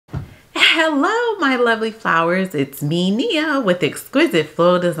Hello, my lovely flowers. It's me, Nia, with Exquisite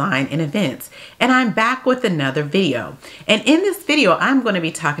Floral Design and Events, and I'm back with another video. And in this video, I'm going to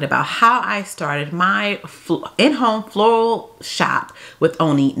be talking about how I started my in-home floral shop with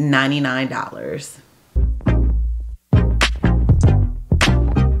only $99.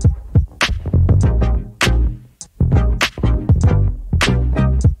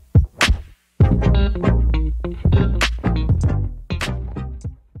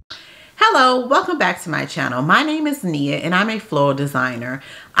 Hello, welcome back to my channel. My name is Nia and I'm a floral designer.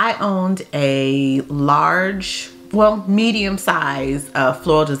 I owned a medium-sized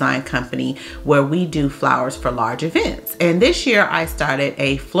floral design company where we do flowers for large events. And this year I started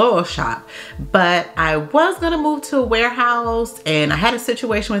a floral shop, but I was gonna move to a warehouse and I had a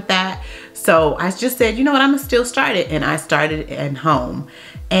situation with that. So I just said, you know what, I'm gonna still start it. And I started it at home.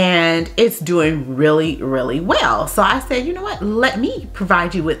 And it's doing really, really well. So I said, you know what, let me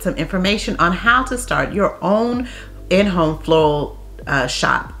provide you with some information on how to start your own in-home floral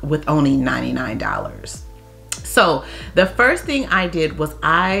shop with only $99. So the first thing I did was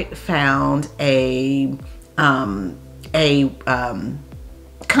I found a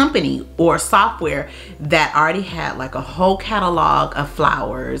company or software that already had like a whole catalog of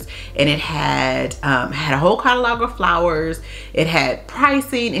flowers, and it had a whole catalog of flowers. It had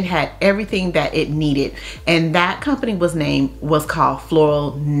pricing, it had everything that it needed, and that company was called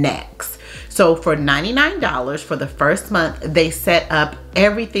Floral Next. So for $99 for the first month, they set up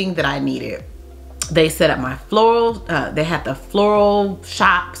everything that I needed. They set up my floral, they had the floral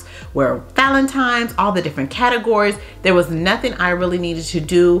shops where Valentine's, all the different categories. There was nothing I really needed to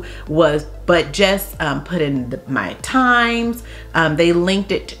do but just put in my times. They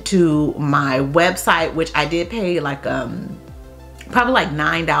linked it to my website, which I did pay like probably like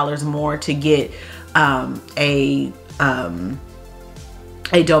 $9 more to get a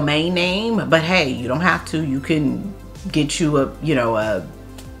domain name. But hey, you don't have to. You can get you a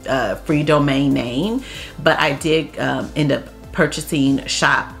free domain name. But I did end up purchasing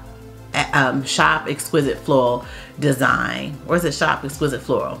Shop Exquisite Floral Design. Or is it Shop Exquisite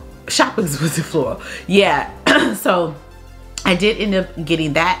Floral? Shop Exquisite Floral. Yeah. So I did end up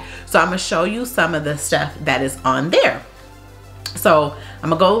getting that. So I'm gonna show you some of the stuff that is on there. So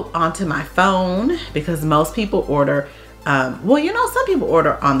I'm gonna go onto my phone because most people order some people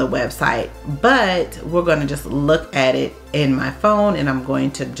order on the website, but we're going to just look at it in my phone, and I'm going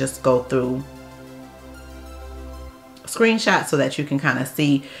to just go through screenshots so that you can kind of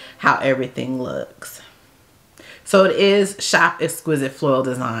see how everything looks. So it is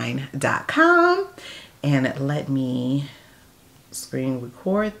shopexquisitefloraldesign.com, and let me screen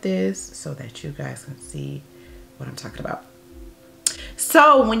record this so that you guys can see what I'm talking about.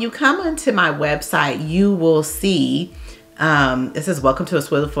 So when you come onto my website, you will see it says welcome to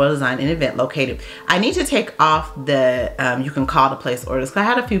Exquisite Floral Design and Event located. I need to take off the you can call to place orders, because I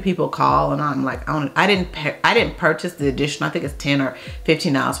had a few people call and I'm like, I didn't purchase the additional, I think it's $10 or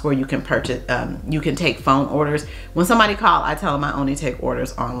 $15 where you can purchase you can take phone orders. When somebody calls, I tell them I only take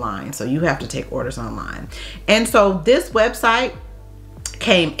orders online, so you have to take orders online. And so this website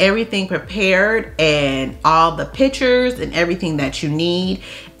came everything prepared, and all the pictures and everything that you need.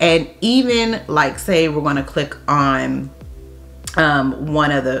 And even like, say we're going to click on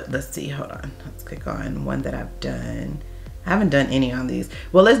one of the, let's see, hold on, let's click on one that I've done. I haven't done any on these.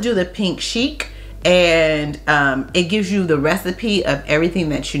 Well, let's do the pink chic, and it gives you the recipe of everything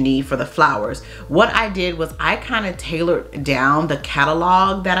that you need for the flowers. What I did was I kind of tailored down the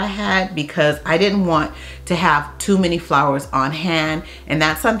catalog that I had, because I didn't want to have too many flowers on hand, and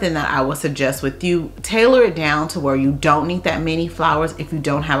that's something that I would suggest with you. Tailor it down to where you don't need that many flowers if you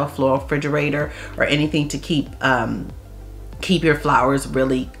don't have a floral refrigerator or anything to keep your flowers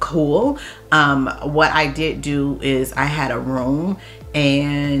really cool. What I did do is I had a room,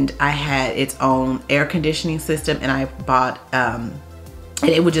 and I had its own air conditioning system, and I bought and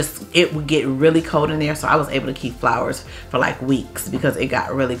it would get really cold in there, so I was able to keep flowers for like weeks because it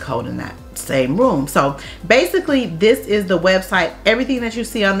got really cold in that same room. So basically this is the website. Everything that you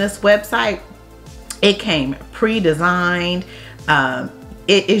see on this website, it came pre-designed.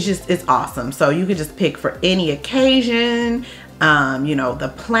 It's awesome. So you can just pick for any occasion.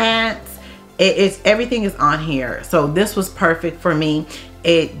 The plants, everything is on here. So this was perfect for me.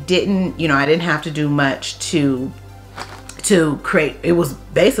 It didn't, I didn't have to do much to create. It was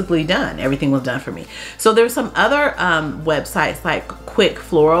basically done. Everything was done for me. So there's some other websites like Quick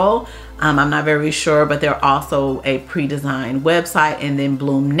Floral. I'm not very sure, but they're also a pre-designed website, and then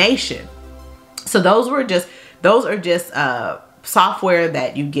Bloom Nation. So those are just software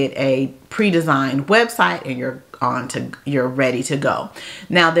that you get a pre-designed website, and you're on to, you're ready to go.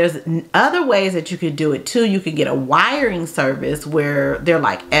 Now there's other ways that you could do it too. You could get a wiring service where they're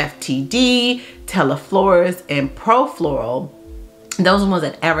like FTD, Teleflorist, and Pro Floral. Those are ones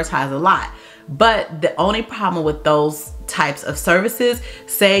that advertise a lot. But the only problem with those types of services,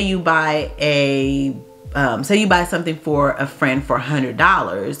 say you buy something for a friend for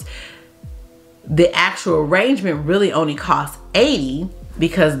 $100, the actual arrangement really only costs $80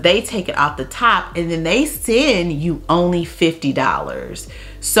 because they take it off the top and then they send you only $50.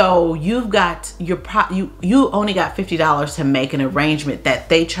 So you've got you only got $50 to make an arrangement that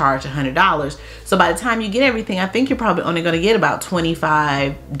they charge $100. So by the time you get everything, I think you're probably only going to get about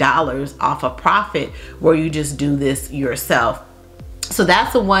 $25 off a profit where you just do this yourself. So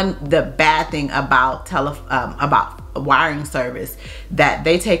that's the bad thing about a wiring service, that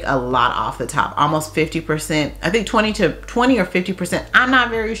they take a lot off the top, almost 50%. I think 20 or 50%. I'm not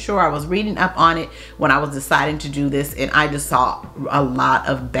very sure. I was reading up on it when I was deciding to do this, and I just saw a lot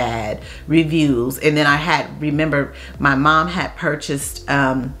of bad reviews. And then remember my mom had purchased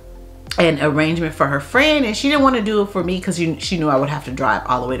an arrangement for her friend, and she didn't want to do it for me because she knew I would have to drive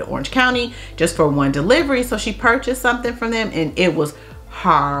all the way to Orange County just for one delivery. So she purchased something from them, and it was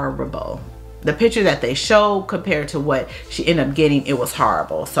horrible. The picture that they showed compared to what she ended up getting, it was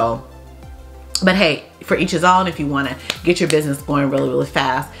horrible. So, but hey, for each his own. If you want to get your business going really, really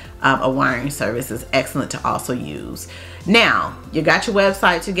fast, a wiring service is excellent to also use. Now, you got your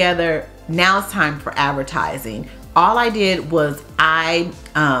website together. Now it's time for advertising. All I did was I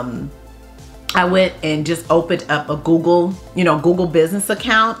went and just opened up a Google business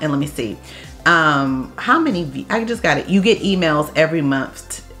account, and let me see how many, I just got it. You get emails every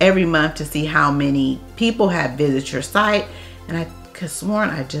month to see how many people have visited your site. And I could have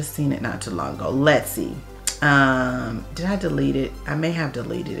sworn I just seen it not too long ago. Let's see. Did I delete it? I may have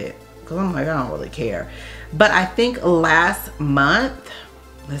deleted it because I'm like, I don't really care. But I think last month,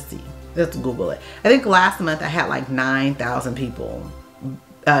 let's see, let's Google it. I think last month I had like 9,000 people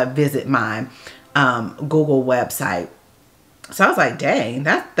visit my Google website. So I was like, dang,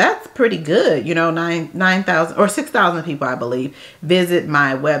 that's pretty good. 9,000 or 6,000 people, I believe, visit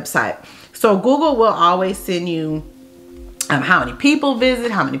my website. So Google will always send you how many people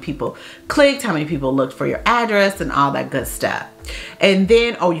visit, how many people clicked, how many people looked for your address, and all that good stuff. And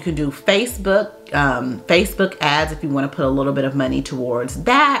then, you can do Facebook ads if you want to put a little bit of money towards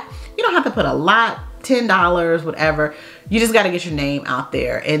that. You don't have to put a lot, $10, whatever. You just got to get your name out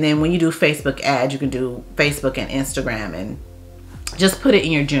there. And then when you do Facebook ads, you can do Facebook and Instagram, and just put it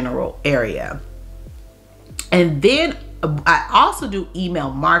in your general area. And then I also do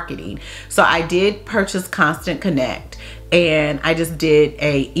email marketing. So I did purchase Constant Connect, and I just did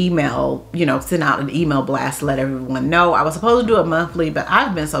a email, send out an email blast to let everyone know. I was supposed to do it monthly, but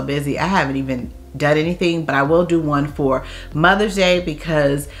I've been so busy I haven't even done anything. But I will do one for Mother's Day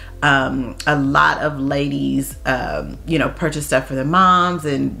because a lot of ladies purchase stuff for their moms,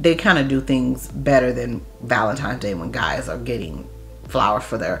 and they kind of do things better than Valentine's Day when guys are getting flowers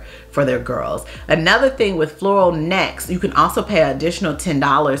for their girls. Another thing with Floral Next, you can also pay an additional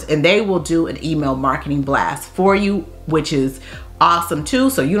 $10 and they will do an email marketing blast for you, which is awesome too.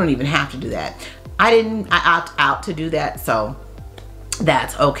 So you don't even have to do that. I opt out to do that, so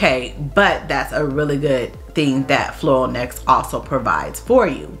that's okay. But that's a really good thing that Floral Next also provides for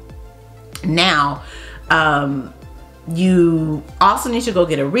you. Now, you also need to go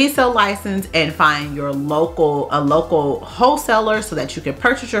get a resale license and find a local wholesaler so that you can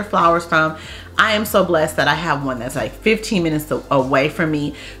purchase your flowers from. I am so blessed that I have one that's like 15 minutes away from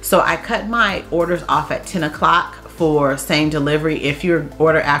me. So I cut my orders off at 10 o'clock for same delivery. If you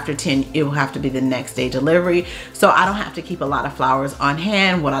order after 10, it will have to be the next day delivery. So I don't have to keep a lot of flowers on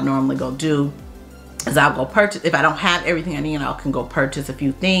hand. What I normally go do is I'll go purchase, if I don't have everything I need, I can go purchase a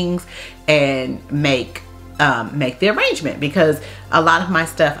few things and make the arrangement, because a lot of my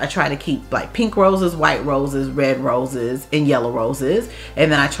stuff I try to keep like pink roses, white roses, red roses, and yellow roses,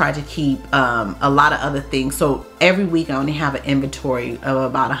 and then I try to keep a lot of other things. So every week I only have an inventory of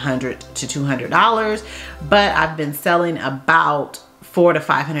about $100 to $200, but I've been selling about $400 to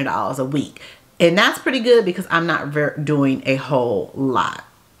 $500 a week, and that's pretty good because I'm not doing a whole lot.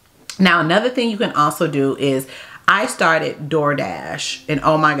 Now another thing you can also do is I started DoorDash, and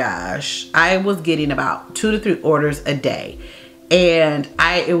oh my gosh, I was getting about 2 to 3 orders a day. And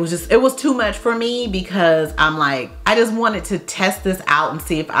it was too much for me because I'm like, I just wanted to test this out and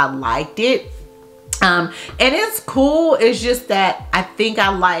see if I liked it. And it's cool. It's just that I think I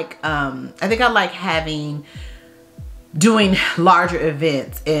like having doing larger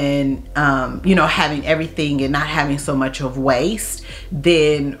events and you know, having everything and not having so much of waste,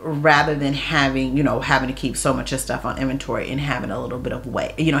 then rather than having, you know, having to keep so much of stuff on inventory and having a little bit of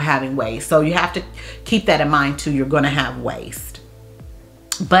waste, you know, having waste. So you have to keep that in mind too. You're going to have waste.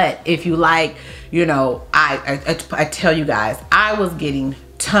 But if you like, you know, I tell you guys, I was getting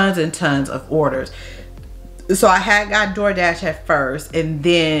tons and tons of orders. So I had got DoorDash at first, and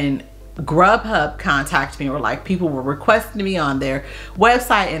then Grubhub contacted me, or like people were requesting me on their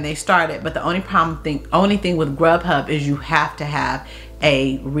website, and they started. But the only thing with Grubhub is you have to have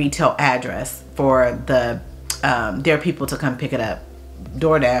a retail address for their people to come pick it up.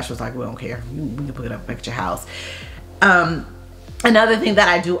 DoorDash was like, we don't care, we can pick it up at your house. Another thing that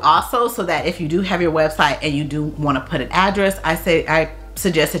I do also, so that if you do have your website and you do want to put an address, I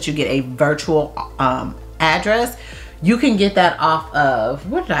suggest that you get a virtual address. You can get that off of,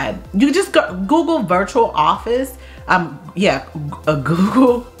 you just Google virtual office. Yeah, a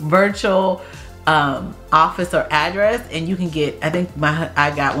Google virtual office or address, and you can get, I think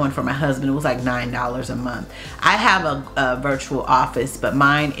I got one for my husband. It was like $9 a month. I have a virtual office, but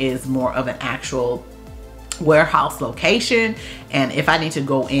mine is more of an actual warehouse location, and if I need to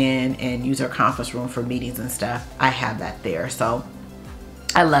go in and use our conference room for meetings and stuff, I have that there. So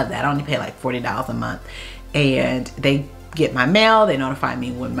I love that. I only pay like $40 a month, and they get my mail, they notify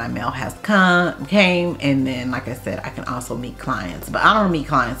me when my mail has came, and then like I said, I can also meet clients. But I don't meet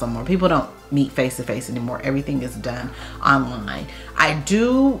clients no more. People don't meet face to face anymore. Everything is done online. I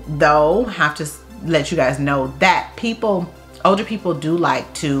do though have to let you guys know that older people do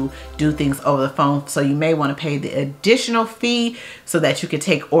like to do things over the phone, so you may want to pay the additional fee so that you can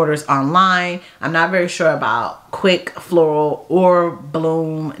take orders online. I'm not very sure about Quick Floral or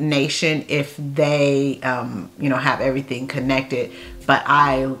Bloom Nation, if they you know, have everything connected, but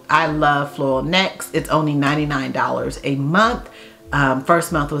I love Floral Next. It's only $99 a month.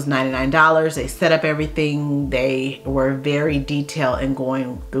 First month was $99. They set up everything. They were very detailed in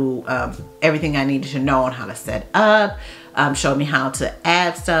going through everything I needed to know on how to set up, showed me how to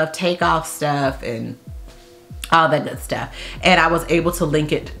add stuff, take off stuff, and all that good stuff. And I was able to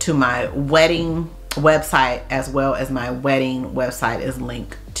link it to my wedding website, as well as my wedding website is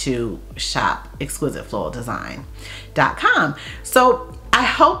linked to shop exquisitefloraldesign.com. So I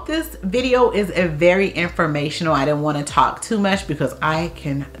hope this video is a very informational. I didn't want to talk too much because I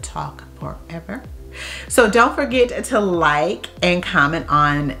can talk forever. So don't forget to like and comment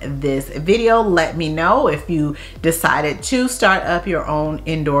on this video. Let me know if you decided to start up your own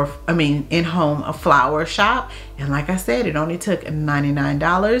in-home flower shop. And like I said, it only took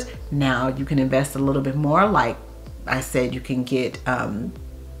 $99. Now you can invest a little bit more. Like I said, you can get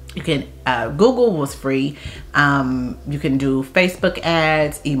Google was free. You can do Facebook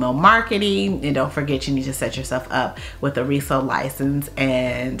ads, email marketing, and don't forget you need to set yourself up with a resale license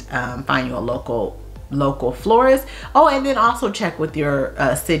and find you a local florist. Oh, and then also check with your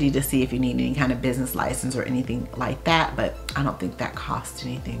city to see if you need any kind of business license or anything like that, but I don't think that costs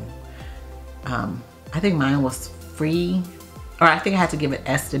anything. I think mine was free, or I think I had to give an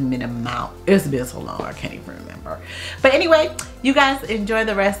estimate amount. It's been so long, I can't even remember. But anyway, you guys enjoy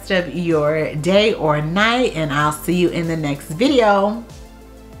the rest of your day or night, and I'll see you in the next video.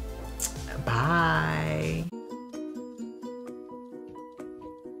 Bye.